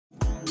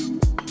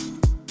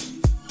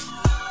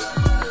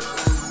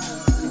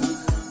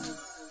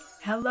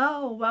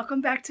Hello, welcome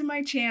back to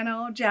my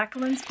channel,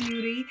 Jacqueline's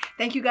Beauty.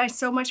 Thank you guys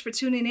so much for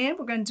tuning in.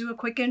 We're going to do a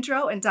quick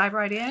intro and dive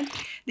right in.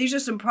 These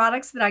are some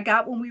products that I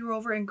got when we were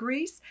over in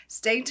Greece.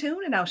 Stay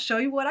tuned and I'll show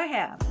you what I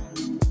have.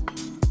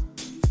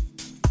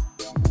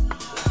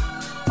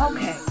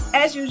 Okay,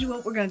 as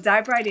usual, we're going to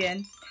dive right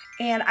in.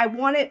 And I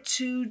wanted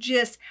to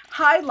just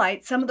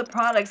highlight some of the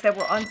products that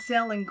were on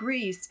sale in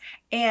Greece.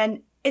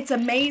 And it's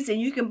amazing.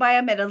 You can buy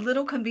them at a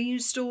little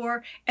convenience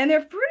store and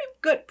they're pretty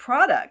good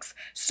products.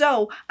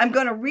 So I'm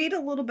going to read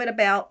a little bit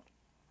about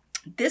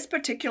this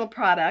particular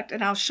product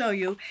and I'll show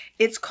you.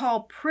 It's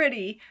called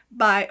Pretty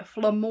by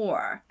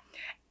FLORMAR.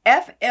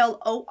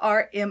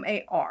 FLORMAR.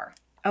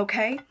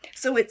 Okay,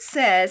 so it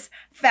says,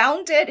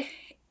 founded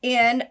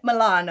in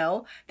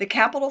Milano, the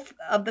capital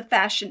of the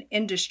fashion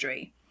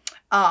industry.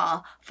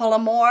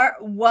 FLORMAR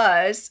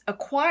was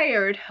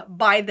acquired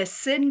by the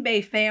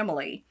Sinbay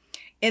family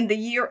in the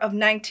year of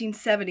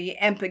 1970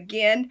 and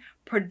began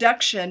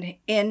production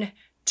in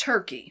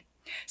Turkey.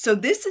 So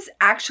this is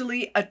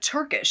actually a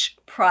Turkish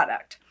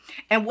product.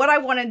 And what I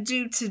want to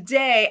do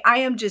today, I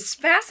am just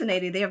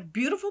fascinated. They have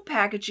beautiful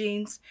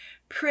packagings,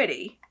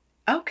 pretty.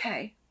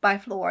 Okay, by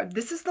Flora.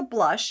 This is the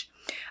blush.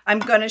 I'm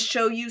going to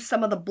show you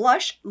some of the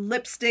blush,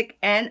 lipstick,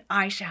 and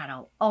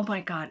eyeshadow. Oh my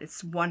God,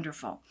 it's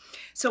wonderful.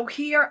 So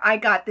here I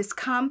got this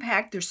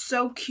compact. They're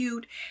so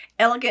cute,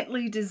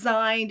 elegantly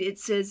designed. It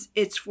says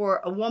it's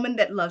for a woman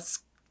that loves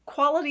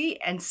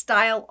quality and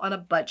style on a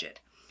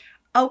budget.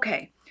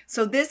 Okay,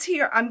 so this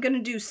here, I'm going to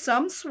do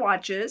some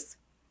swatches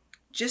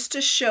just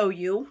to show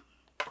you.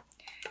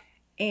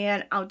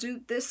 And I'll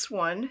do this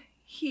one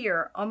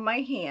here on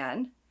my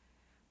hand.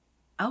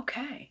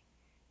 Okay.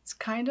 It's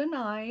kind of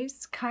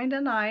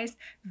nice,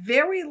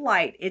 very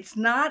light. It's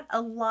not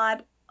a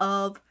lot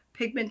of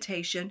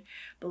pigmentation,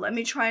 but let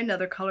me try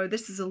another color.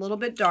 This is a little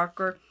bit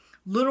darker,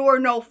 little or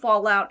no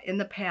fallout in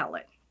the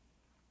palette.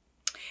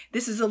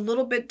 This is a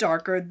little bit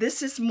darker.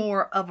 This is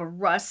more of a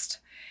rust.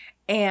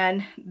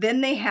 And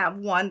then they have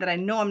one that I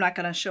know I'm not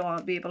going to show,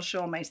 I'll be able to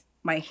show on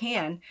my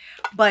hand,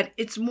 but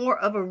it's more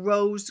of a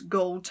rose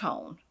gold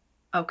tone.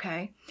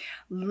 Okay,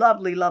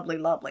 lovely, lovely,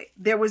 lovely.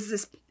 There was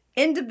this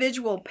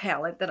individual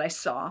palette that I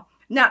saw,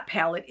 not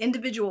palette,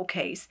 individual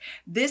case.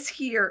 This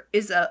here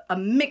is a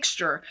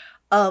mixture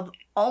of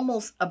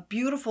almost a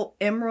beautiful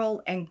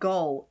emerald and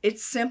gold.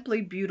 It's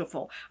simply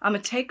beautiful. I'm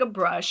gonna take a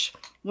brush,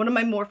 one of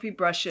my Morphe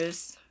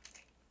brushes.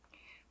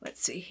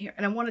 Let's see here.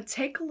 And I want to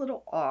take a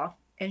little off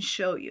and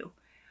show you.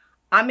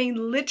 I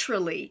mean,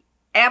 literally,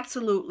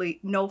 absolutely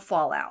no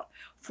fallout.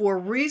 For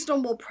a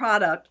reasonable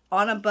product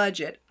on a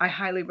budget, I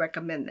highly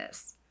recommend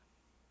this.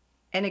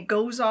 And it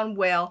goes on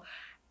well.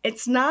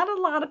 It's not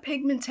a lot of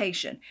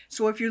pigmentation.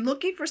 So if you're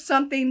looking for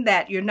something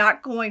that you're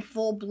not going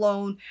full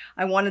blown,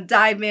 I want to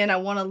dive in, I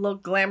want to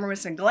look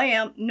glamorous and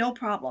glam, no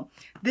problem.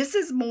 This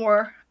is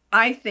more,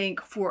 I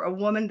think, for a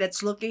woman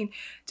that's looking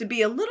to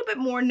be a little bit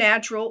more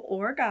natural,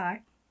 or a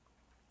guy,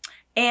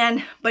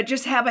 but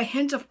just have a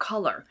hint of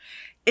color.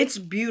 It's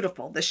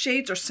beautiful. The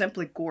shades are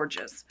simply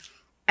gorgeous.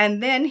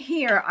 And then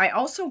here I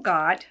also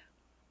got,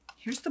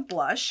 here's the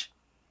blush.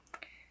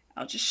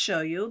 I'll just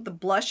show you. The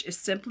blush is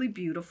simply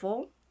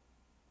beautiful.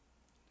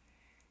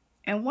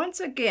 And once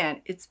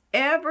again, it's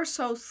ever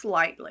so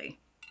slightly.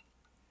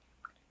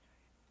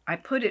 I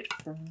put it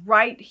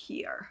right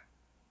here.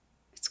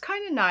 It's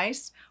kind of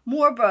nice.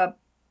 More of a,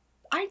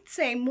 I'd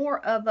say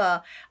more of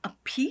a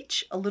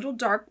peach, a little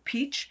dark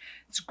peach.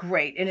 It's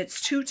great. And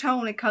it's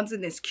two-tone. It comes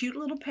in this cute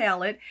little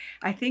palette.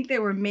 I think they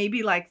were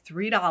maybe like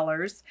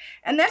 $3.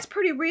 And that's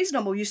pretty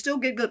reasonable. You still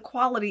get good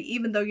quality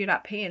even though you're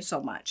not paying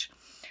so much.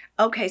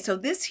 Okay, so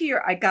this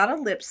here, I got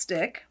a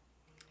lipstick.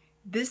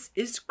 This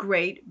is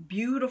great,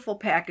 beautiful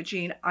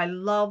packaging. I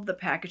love the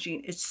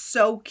packaging. It's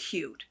so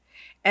cute.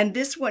 And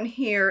this one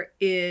here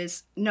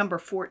is number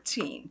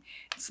 14.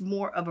 It's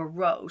more of a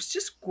rose,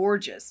 just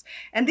gorgeous.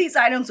 And these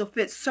items will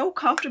fit so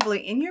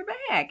comfortably in your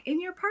bag, in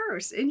your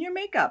purse, in your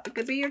makeup. It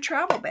could be your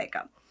travel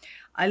makeup.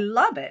 I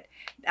love it.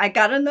 I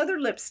got another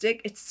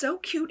lipstick. It's so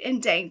cute and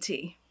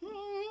dainty.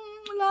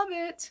 Love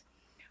it.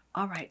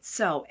 All right,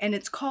 so, and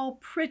it's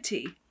called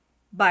Pretty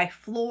by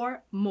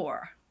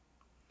FLORMAR.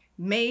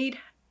 Made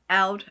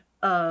out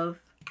of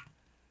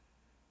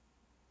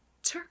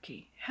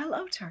Turkey.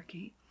 Hello,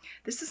 Turkey.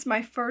 This is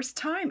my first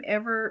time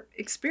ever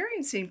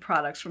experiencing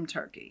products from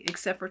Turkey,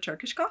 except for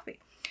Turkish coffee.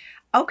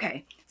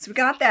 Okay, so we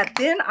got that.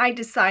 Then I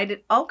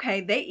decided,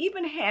 okay, they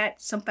even had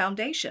some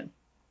foundation.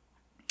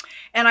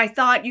 And I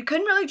thought you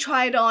couldn't really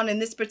try it on in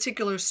this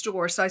particular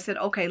store. So I said,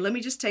 okay, let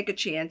me just take a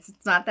chance.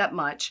 It's not that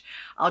much.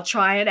 I'll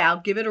try it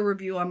out, give it a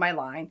review on my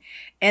line,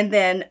 and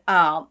then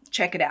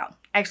check it out.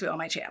 Actually, on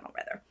my channel,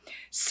 rather.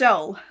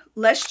 So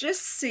let's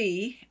just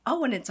see.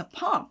 Oh, and it's a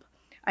pump.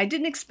 I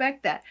didn't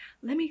expect that.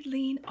 Let me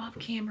lean off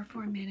camera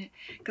for a minute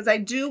because I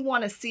do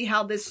want to see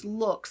how this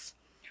looks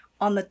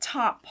on the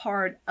top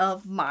part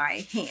of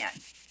my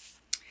hand.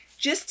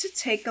 Just to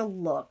take a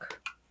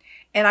look.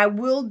 And I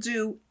will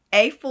do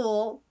a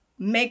full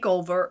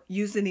makeover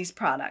using these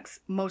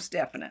products, most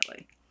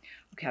definitely.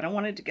 Okay, I don't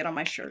want it to get on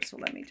my shirt, so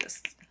let me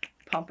just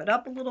pump it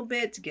up a little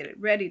bit to get it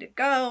ready to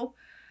go.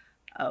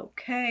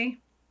 Okay.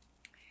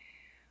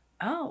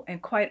 Oh,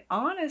 and quite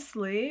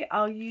honestly,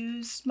 I'll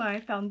use my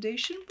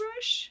foundation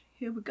brush.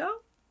 Here we go.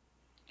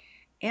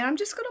 And I'm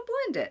just going to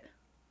blend it.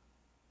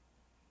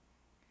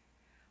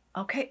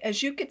 Okay,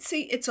 as you can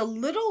see, it's a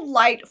little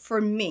light for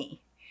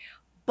me,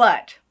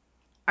 but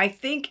I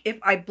think if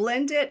I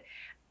blend it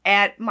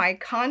at my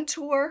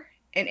contour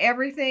and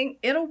everything,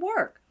 it'll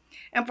work.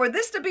 And for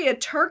this to be a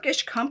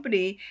Turkish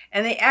company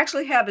and they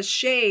actually have a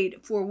shade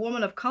for a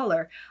woman of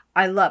color,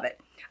 I love it.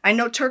 I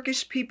know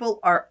Turkish people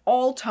are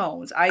all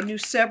tones. I knew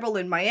several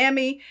in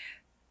Miami,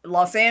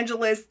 Los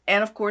Angeles,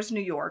 and of course,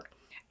 New York.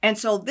 And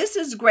so this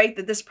is great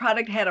that this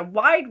product had a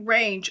wide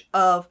range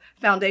of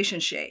foundation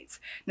shades.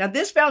 Now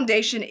this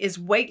foundation is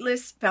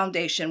weightless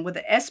foundation with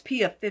an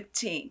SP of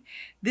 15.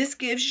 This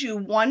gives you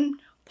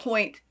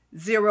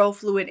 1.0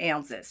 fluid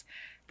ounces.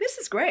 This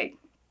is great.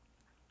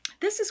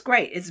 This is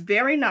great. It's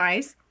very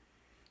nice.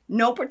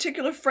 No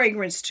particular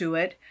fragrance to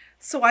it.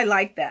 So I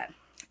like that.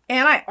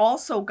 And I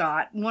also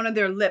got one of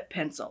their lip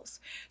pencils.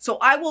 So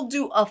I will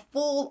do a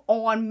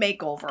full-on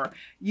makeover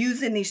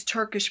using these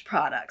Turkish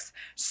products.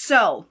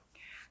 So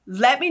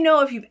let me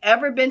know if you've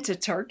ever been to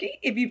Turkey,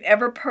 if you've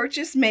ever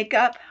purchased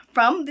makeup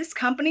from this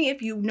company,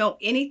 if you know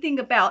anything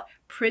about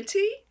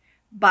Pretty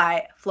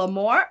by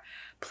FLORMAR.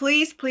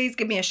 Please, please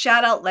give me a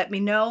shout out. Let me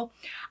know.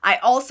 I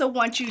also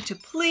want you to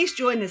please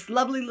join this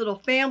lovely little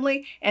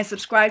family and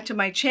subscribe to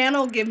my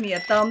channel. Give me a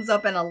thumbs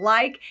up and a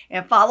like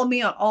and follow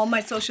me on all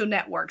my social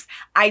networks.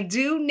 I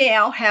do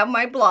now have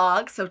my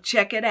blog, so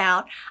check it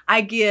out.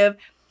 I give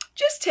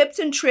just tips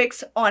and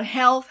tricks on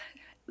health,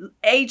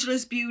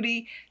 ageless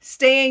beauty,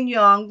 staying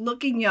young,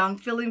 looking young,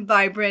 feeling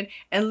vibrant,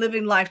 and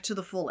living life to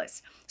the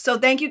fullest. So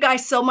thank you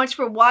guys so much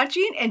for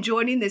watching and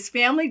joining this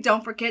family.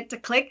 Don't forget to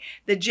click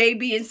the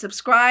JB and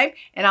subscribe,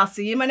 and I'll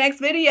see you in my next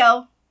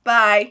video.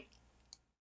 Bye.